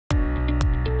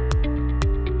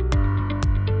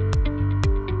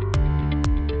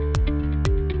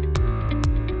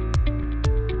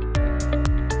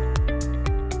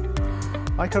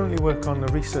currently work on a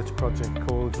research project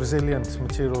called Resilient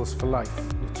Materials for Life,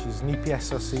 which is an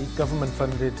EPSRC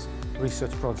government-funded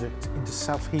research project into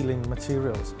self-healing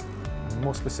materials, and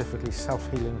more specifically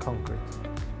self-healing concrete.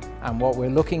 And what we're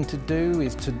looking to do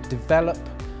is to develop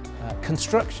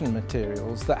construction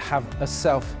materials that have a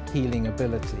self-healing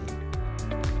ability.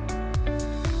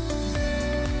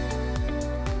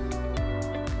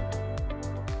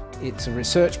 It's a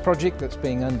research project that's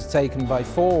being undertaken by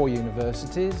 4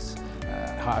 universities,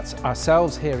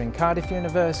 ourselves here in Cardiff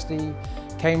University,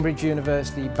 Cambridge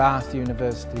University, Bath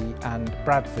University and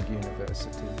Bradford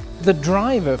University. The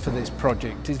driver for this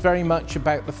project is very much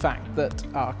about the fact that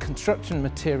our construction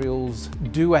materials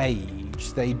do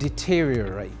age, they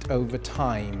deteriorate over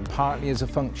time, partly as a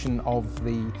function of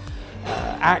the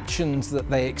actions that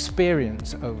they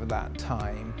experience over that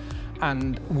time.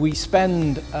 And we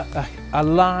spend a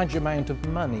large amount of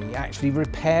money actually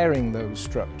repairing those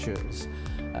structures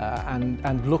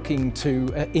and looking to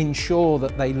ensure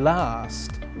that they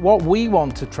last. What we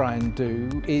want to try and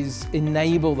do is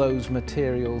enable those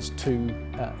materials to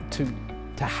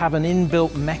have an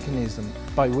inbuilt mechanism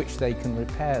by which they can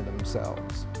repair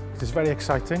themselves. It's very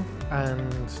exciting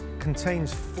and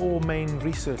contains 4 main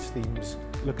research themes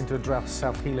looking to address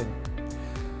self-healing.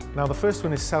 Now, the first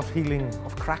one is self-healing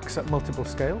of cracks at multiple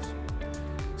scales,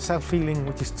 self-healing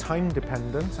which is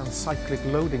time-dependent and cyclic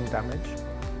loading damage,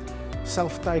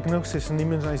 self-diagnosis and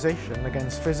immunisation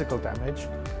against physical damage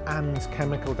and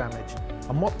chemical damage.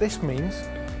 And what this means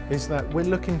is that we're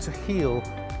looking to heal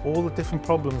all the different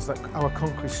problems that our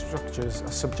concrete structures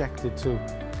are subjected to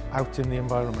out in the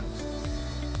environment.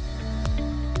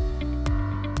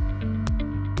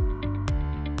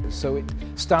 So it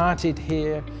started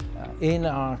here in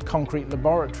our concrete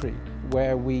laboratory,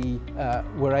 where we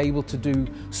were able to do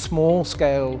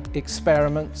small-scale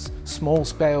experiments,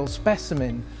 small-scale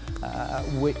specimen,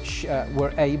 which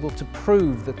were able to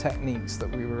prove the techniques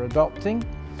that we were adopting.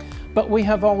 But we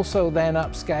have also then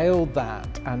upscaled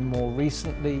that, and more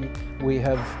recently we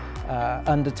have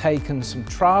undertaken some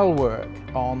trial work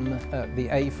on the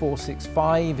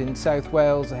A465 in South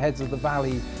Wales, the Heads of the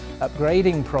Valley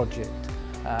upgrading project,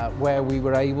 where we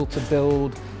were able to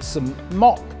build some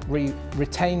mock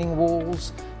retaining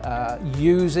walls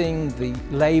using the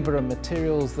labour and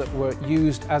materials that were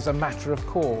used as a matter of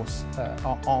course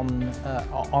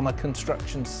on a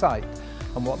construction site.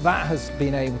 And what that has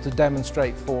been able to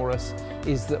demonstrate for us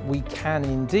is that we can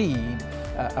indeed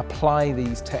apply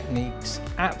these techniques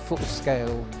at full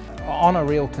scale on a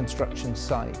real construction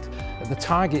site. The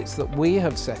targets that we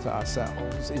have set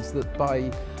ourselves is that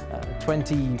by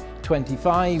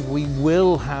 2025 we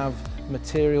will have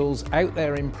materials out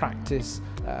there in practice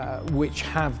which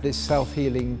have this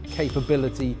self-healing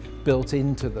capability built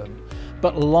into them.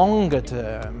 But longer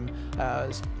term,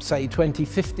 say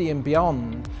 2050 and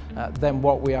beyond, then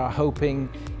what we are hoping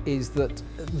is that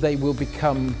it will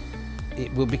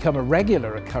become a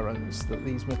regular occurrence that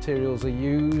these materials are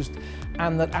used,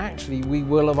 and that actually we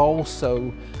will have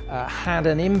also had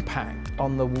an impact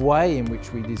on the way in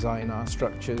which we design our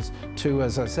structures to,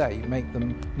 as I say, make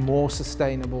them more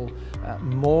sustainable,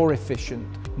 more efficient,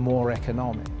 more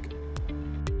economic.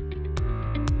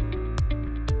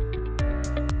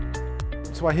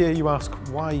 So I hear you ask,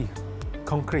 why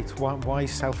concrete? Why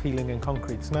self-healing in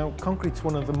concrete? Now, concrete's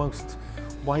one of the most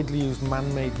widely used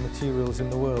man-made materials in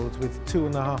the world, with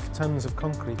 2.5 tons of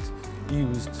concrete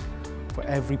used for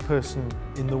every person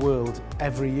in the world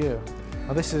every year.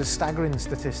 Now, this is a staggering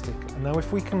statistic. And now,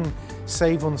 if we can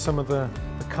save on some of the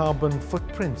carbon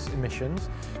footprint emissions,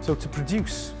 so to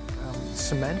produce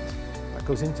cement that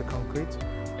goes into concrete,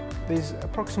 there's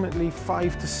approximately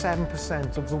 5 to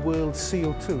 7% of the world's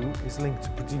CO2 is linked to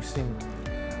producing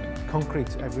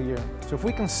concrete every year. So if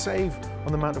we can save on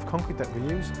the amount of concrete that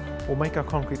we use, or make our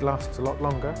concrete last a lot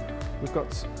longer, we've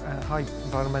got high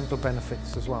environmental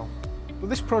benefits as well. But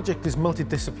this project is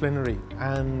multidisciplinary,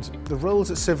 and the roles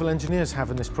that civil engineers have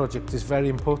in this project is very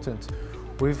important.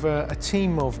 We've a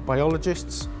team of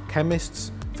biologists,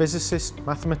 chemists, physicists,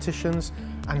 mathematicians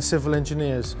and civil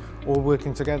engineers all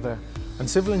working together. And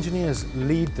civil engineers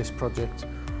lead this project.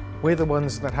 We're the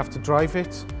ones that have to drive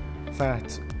it,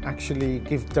 that actually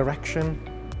give direction,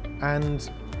 and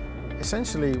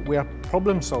essentially we are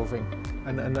problem solving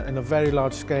in a very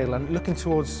large scale and looking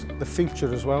towards the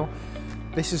future as well.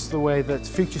 This is the way that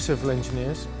future civil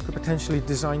engineers could potentially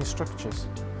design structures.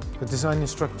 They're designing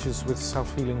structures with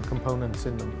self-healing components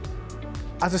in them.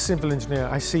 As a civil engineer,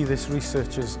 I see this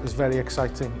research as very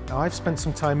exciting. Now, I've spent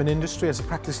some time in industry as a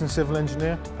practicing civil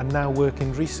engineer and now work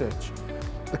in research.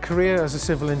 The career as a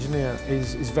civil engineer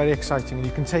is very exciting, and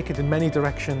you can take it in many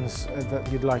directions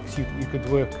that you'd like. You could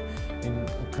work in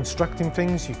constructing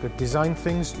things, you could design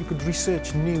things, you could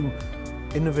research new,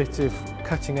 innovative,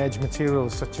 cutting-edge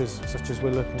materials such as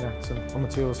we're looking at on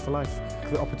Materials for Life.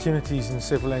 The opportunities in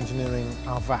civil engineering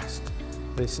are vast.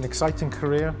 It's an exciting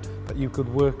career, but you could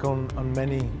work on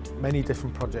many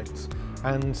different projects.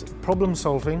 And problem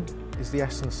solving is the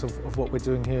essence of what we're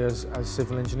doing here as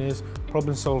civil engineers,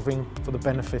 problem solving for the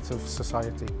benefit of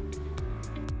society.